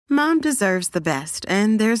Mom deserves the best,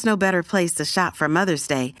 and there's no better place to shop for Mother's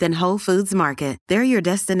Day than Whole Foods Market. They're your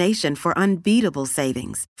destination for unbeatable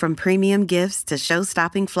savings, from premium gifts to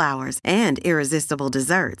show-stopping flowers and irresistible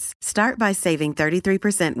desserts. Start by saving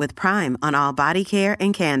 33% with Prime on all body care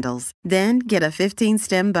and candles. Then get a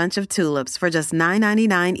 15-stem bunch of tulips for just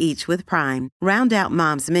 $9.99 each with Prime. Round out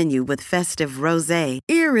Mom's menu with festive rosé,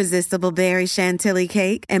 irresistible berry chantilly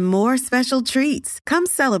cake, and more special treats. Come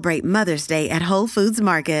celebrate Mother's Day at Whole Foods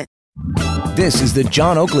Market. This is the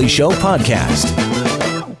John Oakley Show podcast.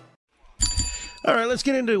 All right, let's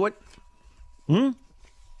get into it.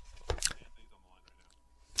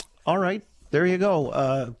 All right, there you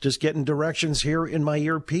go. Just getting directions here in my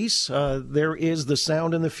earpiece. There is the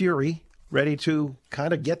Sound and the Fury ready to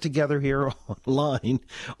kind of get together here online.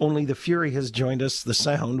 Only the Fury has joined us. The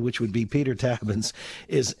Sound, which would be Peter Tabuns,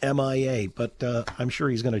 is MIA, but I'm sure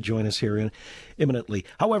he's going to join us here imminently.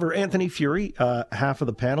 However, Anthony Furey, half of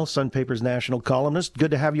the panel, Sun Paper's national columnist.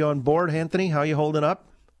 Good to have you on board, Anthony. How you holding up?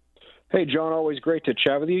 Hey, John, always great to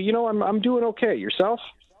chat with you. You know, I'm doing okay. Yourself?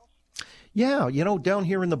 Yeah, you know, down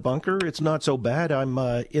here in the bunker, it's not so bad. I'm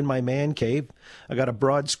in my man cave. I got a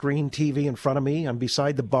broad screen TV in front of me. I'm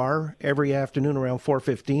beside the bar. Every afternoon around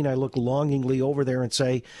 4:15, I look longingly over there and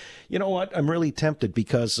say, you know what, I'm really tempted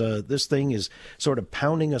because this thing is sort of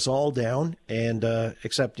pounding us all down. And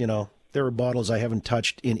except, you know, there are bottles I haven't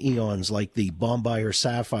touched in eons, like the Bombay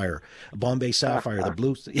Sapphire, the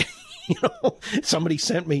blue. You know, somebody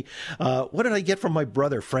sent me, what did I get from my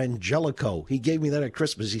brother, Frangelico? He gave me that at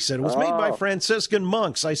Christmas. He said, it was made by Franciscan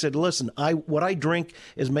monks. I said, listen, what I drink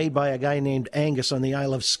is made by a guy named Angus on the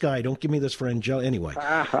Isle of Skye. Don't give me this Frangelico. Anyway,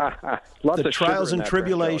 Lots the of trials and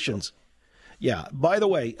tribulations. Yeah. By the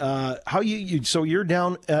way, how so you're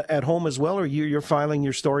down at home as well, or you're filing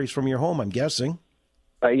your stories from your home, I'm guessing?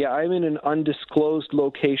 Yeah, I'm in an undisclosed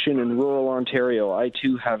location in rural Ontario. I,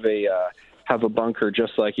 too, have a bunker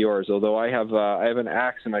just like yours, although I have an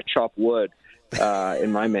axe and I chop wood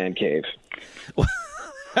in my man cave. Well,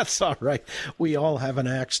 that's all right. We all have an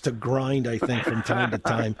axe to grind, I think, from time to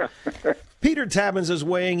time. Peter Tabuns is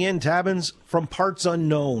weighing in. Tabuns, from parts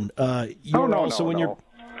unknown. No.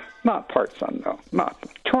 Not parts unknown. Not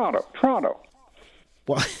Toronto.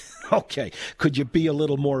 Well, okay. Could you be a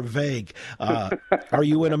little more vague? Are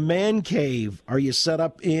you in a man cave? Are you set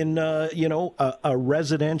up in, a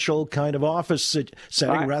residential kind of office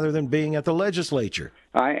setting rather than being at the legislature?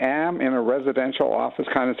 I am in a residential office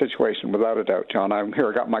kind of situation, without a doubt, John. I'm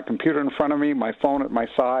here. I got my computer in front of me, my phone at my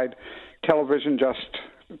side, television just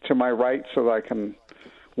to my right so that I can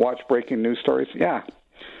watch breaking news stories. Yeah.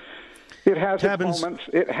 It has its moments.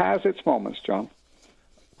 It has its moments, John.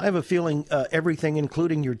 I have a feeling everything,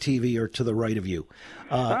 including your TV, are to the right of you.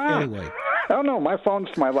 Anyway. Oh, no, my phone's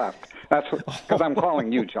to my left. That's because I'm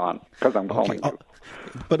calling you, John, because I'm calling you.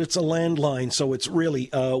 But it's a landline, so it's really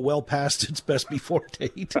well past its best before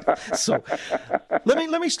date. So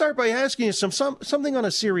let me start by asking you something on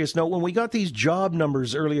a serious note. When we got these job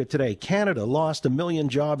numbers earlier today, Canada lost 1 million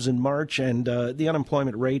jobs in March, and the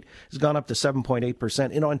unemployment rate has gone up to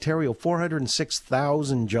 7.8%. In Ontario,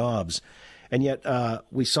 406,000 jobs. And yet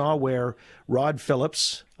we saw where Rod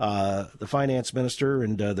Phillips, the finance minister,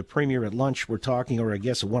 and the premier at lunch were talking, or I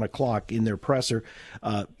guess at 1 o'clock in their presser,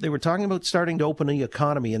 they were talking about starting to open the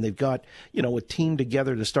economy, and they've got, a team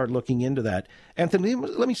together to start looking into that. Anthony,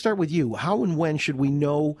 let me start with you. How and when should we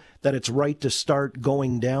know that it's right to start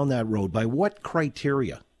going down that road? By what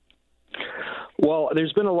criteria? Well,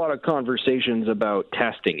 there's been a lot of conversations about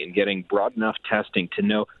testing and getting broad enough testing to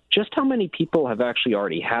know just how many people have actually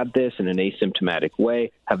already had this in an asymptomatic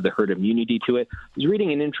way, have the herd immunity to it. I was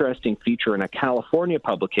reading an interesting feature in a California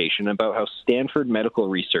publication about how Stanford medical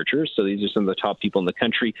researchers, so these are some of the top people in the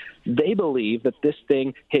country, they believe that this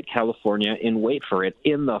thing hit California in, wait for it,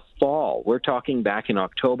 in the fall. We're talking back in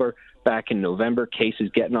October. Back in November, cases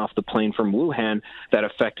getting off the plane from Wuhan that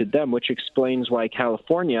affected them, which explains why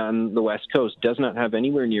California on the West Coast does not have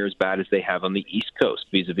anywhere near as bad as they have on the East Coast,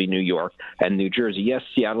 vis-a-vis New York and New Jersey. Yes,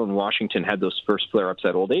 Seattle and Washington had those first flare-ups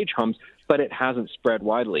at old age homes, but it hasn't spread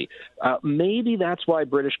widely. Maybe that's why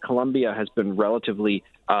British Columbia has been relatively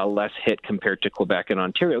less hit compared to Quebec and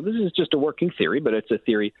Ontario. This is just a working theory, but it's a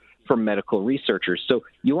theory from medical researchers. So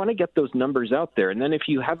you want to get those numbers out there. And then if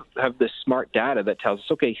you have this smart data that tells us,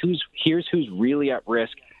 okay, here's who's really at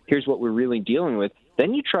risk, here's what we're really dealing with,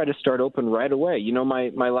 then you try to start open right away.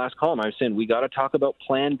 My last column, I was saying we got to talk about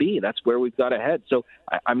Plan B. That's where we've got to head. So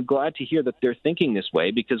I'm glad to hear that they're thinking this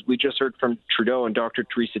way, because we just heard from Trudeau and Dr.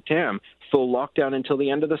 Theresa Tam, full lockdown until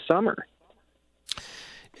the end of the summer.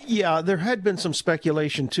 Yeah, there had been some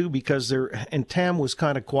speculation too, because and Tam was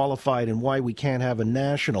kind of qualified in why we can't have a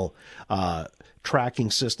national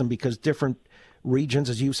tracking system, because different regions,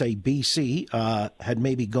 as you say, BC, had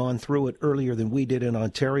maybe gone through it earlier than we did in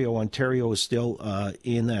Ontario. Ontario is still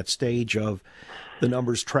in that stage of the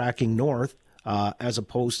numbers tracking north, as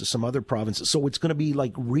opposed to some other provinces. So it's going to be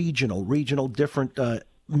like regional different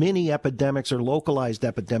mini epidemics or localized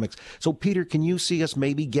epidemics. So, Peter, can you see us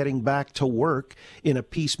maybe getting back to work in a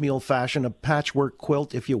piecemeal fashion, a patchwork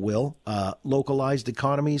quilt, if you will, localized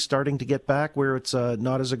economies starting to get back where it's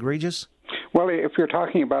not as egregious? Well, if you're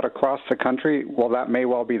talking about across the country, well, that may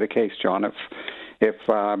well be the case, John. If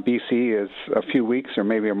BC is a few weeks or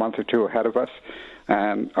maybe a month or two ahead of us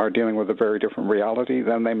and are dealing with a very different reality,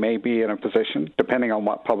 then they may be in a position, depending on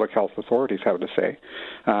what public health authorities have to say,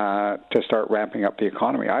 to start ramping up the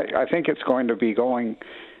economy. I think it's going to be going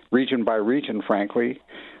region by region, frankly.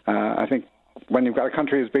 I think when you've got a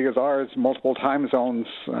country as big as ours, multiple time zones,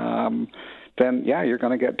 then, yeah, you're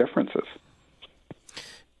going to get differences.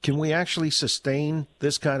 Can we actually sustain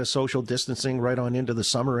this kind of social distancing right on into the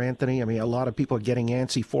summer, Anthony? I mean, a lot of people are getting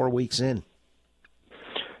antsy 4 weeks in.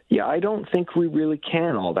 Yeah, I don't think we really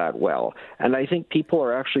can all that well. And I think people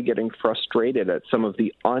are actually getting frustrated at some of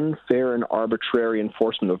the unfair and arbitrary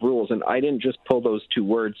enforcement of rules. And I didn't just pull those two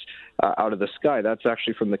words out of the sky. That's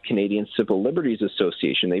actually from the Canadian Civil Liberties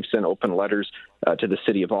Association. They've sent open letters to the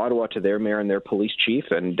city of Ottawa, to their mayor and their police chief,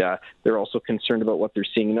 and they're also concerned about what they're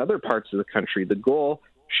seeing in other parts of the country. The goal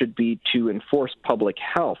should be to enforce public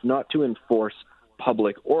health, not to enforce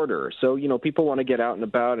public order. So, people want to get out and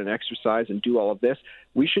about and exercise and do all of this.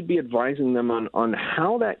 We should be advising them on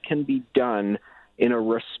how that can be done in a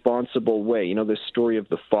responsible way. This story of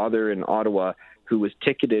the father in Ottawa who was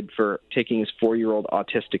ticketed for taking his 4-year-old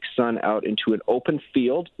autistic son out into an open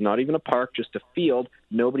field, not even a park, just a field,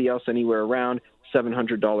 nobody else anywhere around,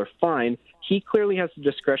 $700 fine. He clearly has the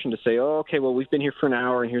discretion to say, oh, okay, well, we've been here for an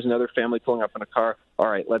hour and here's another family pulling up in a car. All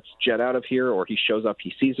right, let's jet out of here. Or he shows up,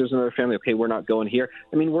 he sees there's another family. Okay, we're not going here.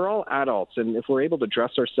 I mean, we're all adults. And if we're able to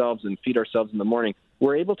dress ourselves and feed ourselves in the morning,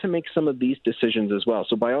 we're able to make some of these decisions as well.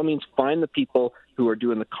 So by all means, find the people who are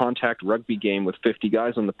doing the contact rugby game with 50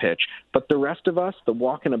 guys on the pitch. But the rest of us, the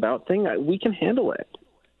walking about thing, we can handle it.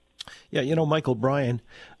 Yeah, Michael Bryan,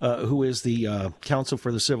 who is the counsel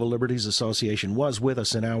for the Civil Liberties Association, was with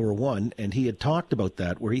us in hour one, and he had talked about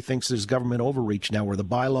that, where he thinks there's government overreach now, where the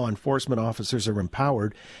bylaw enforcement officers are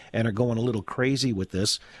empowered and are going a little crazy with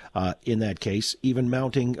this in that case, even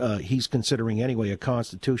mounting, he's considering anyway, a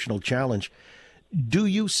constitutional challenge. Do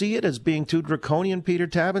you see it as being too draconian, Peter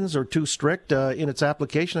Tabuns, or too strict in its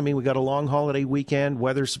application? I mean, we got a long holiday weekend.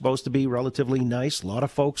 Weather's supposed to be relatively nice. A lot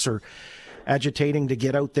of folks are agitating to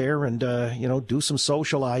get out there and, do some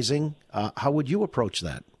socializing. How would you approach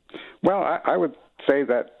that? Well, I would say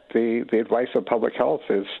that the advice of public health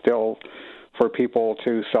is still for people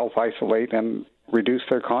to self-isolate and reduce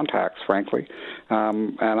their contacts, frankly.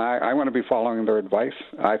 And I want to be following their advice.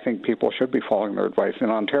 I think people should be following their advice. In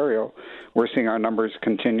Ontario, we're seeing our numbers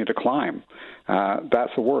continue to climb.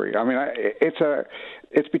 That's a worry. I mean,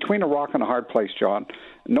 it's between a rock and a hard place, John.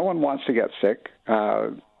 No one wants to get sick.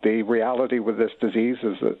 The reality with this disease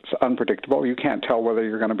is it's unpredictable. You can't tell whether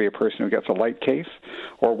you're going to be a person who gets a light case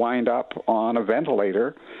or wind up on a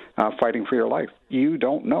ventilator fighting for your life. You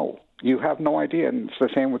don't know. You have no idea, and it's the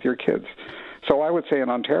same with your kids. So I would say in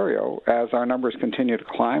Ontario, as our numbers continue to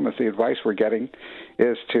climb, as the advice we're getting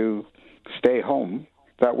is to stay home,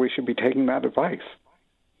 that we should be taking that advice.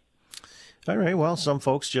 All right. Well, some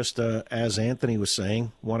folks just, as Anthony was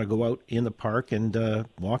saying, want to go out in the park and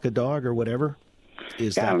walk a dog or whatever.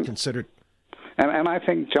 Is that considered? And I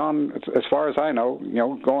think, John, as far as I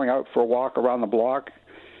know, going out for a walk around the block,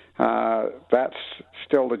 that's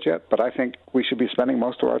still legit. But I think we should be spending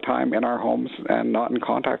most of our time in our homes and not in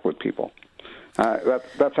contact with people.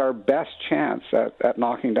 That's our best chance at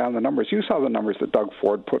knocking down the numbers. You saw the numbers that Doug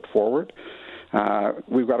Ford put forward.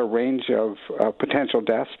 We've got a range of potential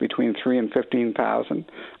deaths between 3,000 and 15,000,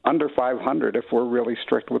 under 500 if we're really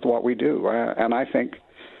strict with what we do. And I think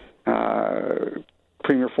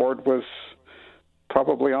Premier Ford was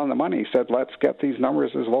probably on the money. He said, let's get these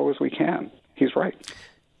numbers as low as we can. He's right.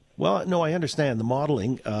 Well, no, I understand the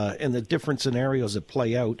modeling and the different scenarios that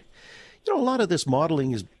play out. A lot of this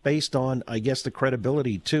modeling is based on, I guess, the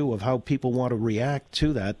credibility, too, of how people want to react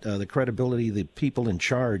to that, the credibility of the people in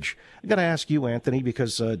charge. I got to ask you, Anthony,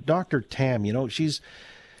 because Dr. Tam, she's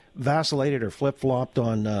vacillated or flip-flopped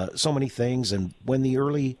on so many things, and when the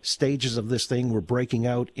early stages of this thing were breaking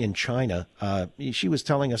out in China, she was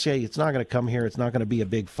telling us, hey, it's not going to come here, it's not going to be a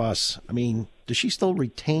big fuss. I mean, does she still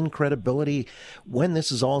retain credibility when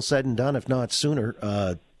this is all said and done, if not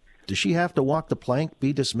sooner, Does she have to walk the plank,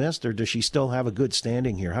 be dismissed, or does she still have a good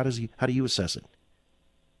standing here? How do you assess it?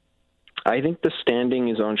 I think the standing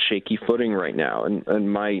is on shaky footing right now.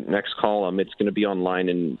 And my next column, it's going to be online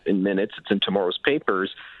in minutes. It's in tomorrow's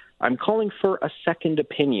papers. I'm calling for a second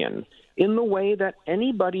opinion in the way that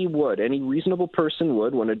anybody would, any reasonable person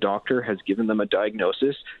would, when a doctor has given them a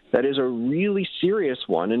diagnosis that is a really serious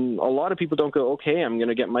one. And a lot of people don't go, okay, I'm going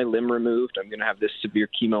to get my limb removed, I'm going to have this severe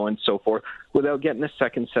chemo and so forth, without getting a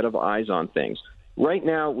second set of eyes on things. Right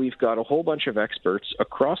now, we've got a whole bunch of experts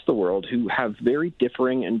across the world who have very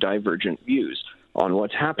differing and divergent views on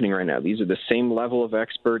what's happening right now. These are the same level of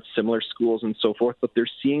experts, similar schools and so forth, but they're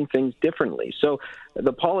seeing things differently. So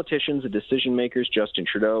the politicians, the decision makers, Justin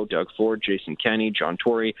Trudeau, Doug Ford, Jason Kenney, John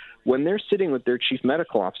Tory, when they're sitting with their chief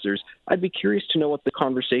medical officers, I'd be curious to know what the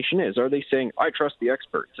conversation is. Are they saying, I trust the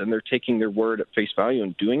experts, and they're taking their word at face value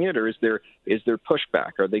and doing it, or is there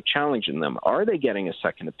pushback? Are they challenging them? Are they getting a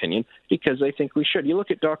second opinion? Because I think we should. You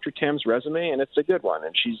look at Dr. Tam's resume, and it's a good one,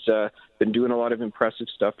 and she's been doing a lot of impressive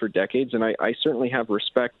stuff for decades, and I certainly have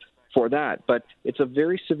respect for that. But it's a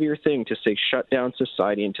very severe thing to say shut down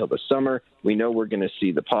society until the summer. We know we're going to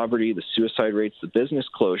see the poverty, the suicide rates, the business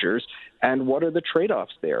closures. And what are the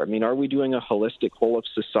trade-offs there? I mean, are we doing a holistic whole of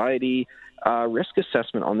society risk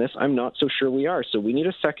assessment on this? I'm not so sure we are. So we need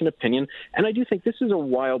a second opinion. And I do think this is a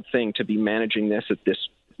wild thing to be managing this at this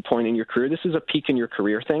point in your career. This is a peak in your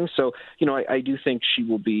career thing. So, I do think she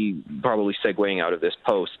will be probably segueing out of this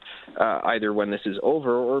post either when this is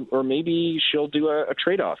over or maybe she'll do a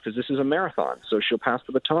trade-off because this is a marathon. So she'll pass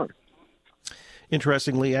the baton.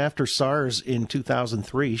 Interestingly, after SARS in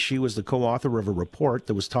 2003, she was the co-author of a report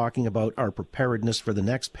that was talking about our preparedness for the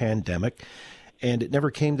next pandemic, and it never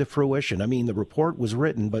came to fruition. I mean, the report was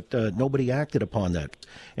written, but nobody acted upon that.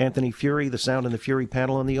 Anthony Furey, the Sound and the Fury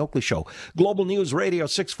panel on The Oakley Show. Global News Radio,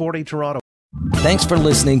 640 Toronto. Thanks for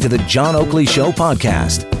listening to the John Oakley Show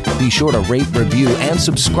podcast. Be sure to rate, review, and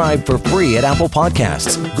subscribe for free at Apple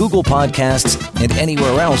Podcasts, Google Podcasts, and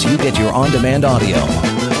anywhere else you get your on-demand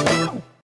audio.